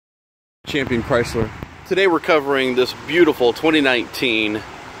Champion Chrysler. Today we're covering this beautiful 2019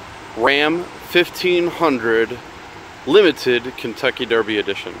 Ram 1500 Limited Kentucky Derby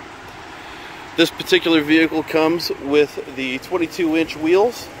Edition. This particular vehicle comes with the 22-inch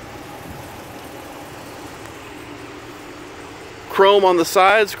wheels, chrome on the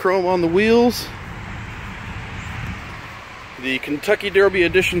sides, chrome on the wheels, the Kentucky Derby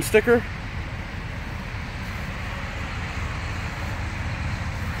Edition sticker,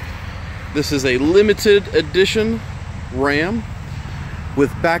 this is a limited edition Ram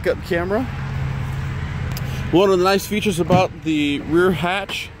with backup camera. One of the nice features about the rear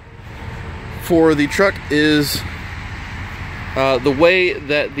hatch for the truck is the way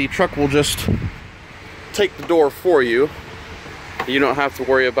that the truck will just take the door for you. You don't have to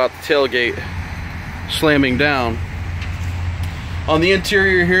worry about the tailgate slamming down. On the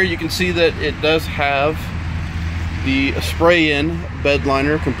interior here, you can see that it does have the spray-in bed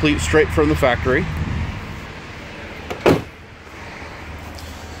liner, complete straight from the factory.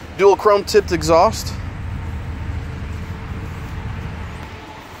 Dual chrome tipped exhaust.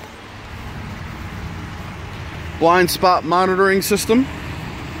 Blind spot monitoring system.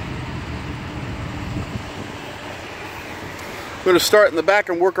 We're going to start in the back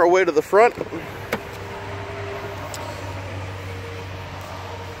and work our way to the front.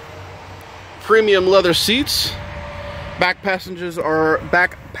 Premium leather seats. Back passengers are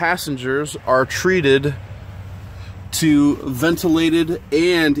treated to ventilated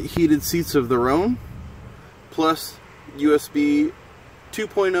and heated seats of their own, plus USB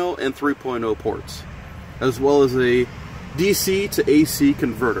 2.0 and 3.0 ports, as well as a DC to AC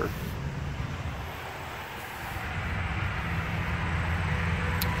converter.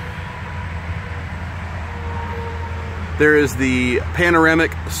 There is the panoramic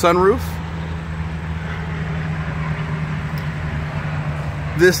sunroof.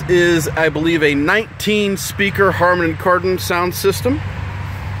 This is, I believe, a 19-speaker Harman Kardon sound system.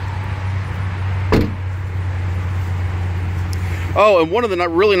 Oh, and one of the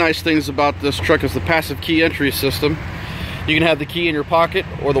really nice things about this truck is the passive key entry system. You can have the key in your pocket,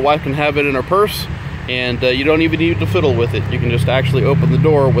 or the wife can have it in her purse, and you don't even need to fiddle with it. You can just actually open the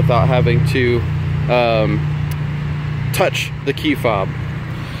door without having to touch the key fob.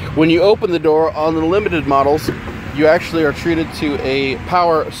 When you open the door on the limited models, you actually are treated to a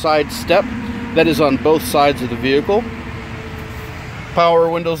power side step that is on both sides of the vehicle. Power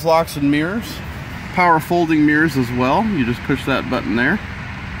windows, locks, and mirrors. Power folding mirrors as well. You just push that button there.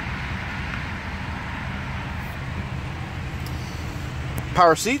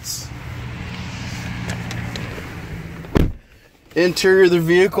 Power seats. Interior of the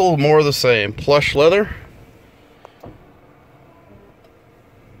vehicle, more of the same. Plush leather.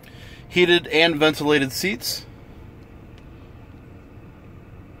 Heated and ventilated seats.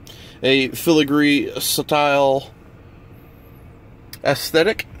 A filigree style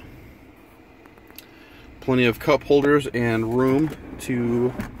aesthetic. Plenty of cup holders and room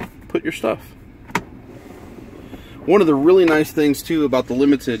to put your stuff. One of the really nice things too about the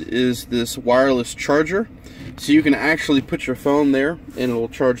Limited is this wireless charger. So you can actually put your phone there and it will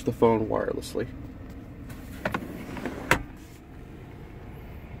charge the phone wirelessly.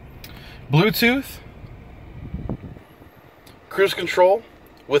 Bluetooth, cruise control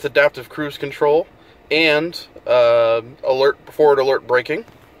with adaptive cruise control and forward alert braking.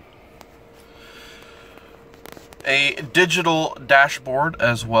 A digital dashboard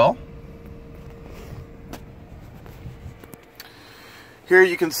as well. Here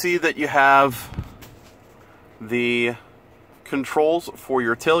you can see that you have the controls for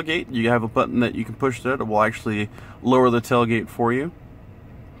your tailgate. You have a button that you can push there that will actually lower the tailgate for you.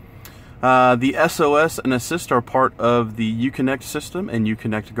 The SOS and Assist are part of the Uconnect system and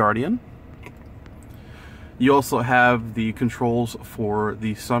Uconnect Guardian. You also have the controls for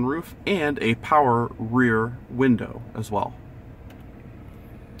the sunroof and a power rear window as well.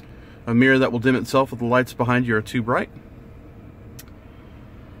 A mirror that will dim itself if the lights behind you are too bright.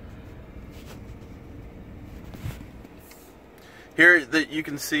 Here that you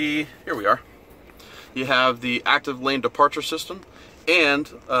can see, here we are. You have the active lane departure system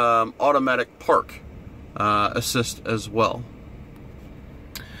and automatic park assist as well.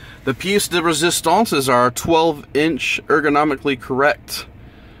 The pièce de résistance is our 12-inch ergonomically correct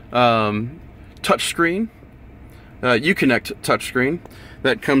touchscreen, Uconnect touchscreen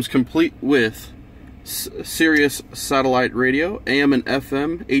that comes complete with Sirius satellite radio, AM and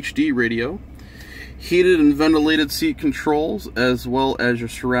FM HD radio, heated and ventilated seat controls, as well as your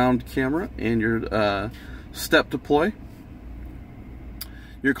surround camera and your step deploy.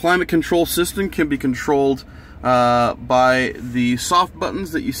 Your climate control system can be controlled by the soft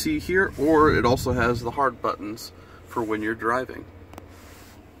buttons that you see here, or it also has the hard buttons for when you're driving.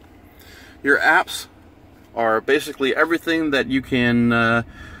 Your apps are basically everything that you can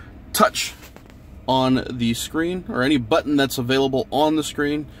touch on the screen, or any button that's available on the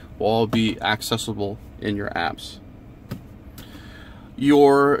screen will all be accessible in your apps.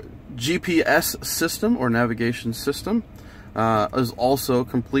 Your GPS system or navigation system is also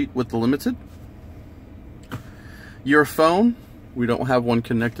complete with the Limited. Your phone, we don't have one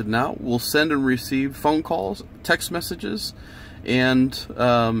connected now, will send and receive phone calls, text messages, and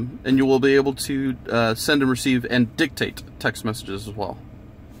you will be able to send and receive and dictate text messages as well.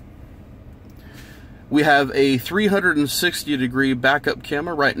 We have a 360-degree backup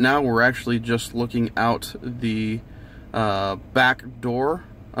camera. Right now we're actually just looking out the back door,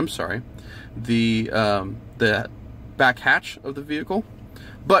 the back hatch of the vehicle.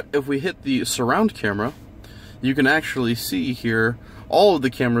 But if we hit the surround camera, you can actually see here all of the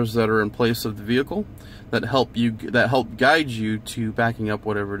cameras that are in place of the vehicle that help guide you to backing up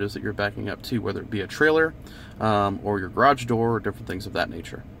whatever it is that you're backing up to, whether it be a trailer or your garage door or different things of that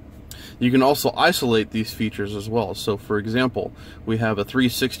nature. You can also isolate these features as well. So for example, we have a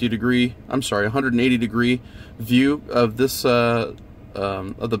 180-degree view of this of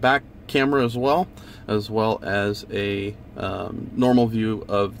the back camera, as well as a normal view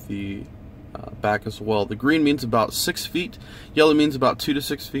of the back as well. The green means about 6 feet, yellow means about 2 to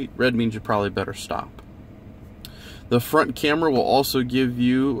 6 feet, red means you probably better stop. The front camera will also give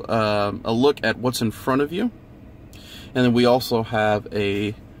you a look at what's in front of you, and then we also have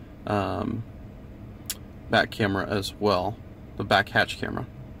a back camera as well, the back hatch camera.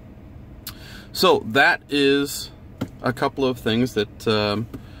 So that is a couple of things that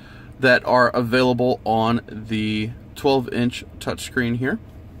that are available on the 12-inch touchscreen here.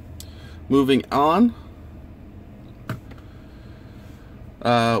 Moving on,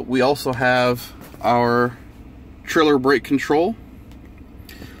 we also have our trailer brake control,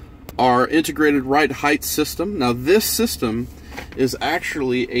 our integrated ride height system. Now this system is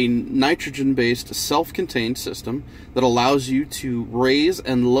actually a nitrogen-based self-contained system that allows you to raise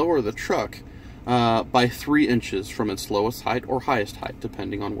and lower the truck by 3 inches from its lowest height or highest height,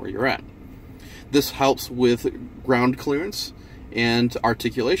 depending on where you're at. This helps with ground clearance and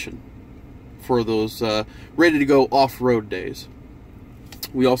articulation for those ready to go off-road days.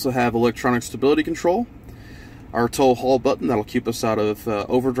 We also have electronic stability control, our tow haul button that'll keep us out of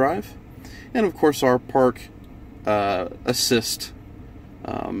overdrive, and of course our park assist,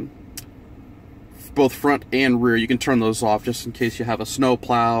 both front and rear. You can turn those off just in case you have a snow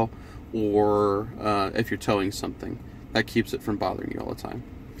plow or if you're towing something. That keeps it from bothering you all the time.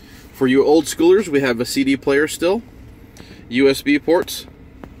 For you old schoolers, we have a CD player still, USB ports,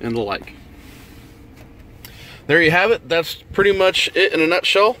 and the like. There you have it. That's pretty much it in a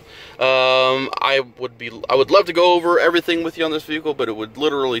nutshell. I would love to go over everything with you on this vehicle, but it would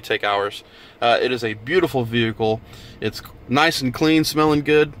literally take hours. It is a beautiful vehicle. It's nice and clean, smelling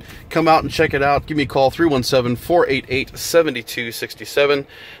good. Come out and check it out. Give me a call, 317-488-7267.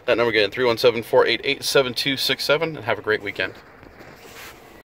 That number again, 317-488-7267, and have a great weekend.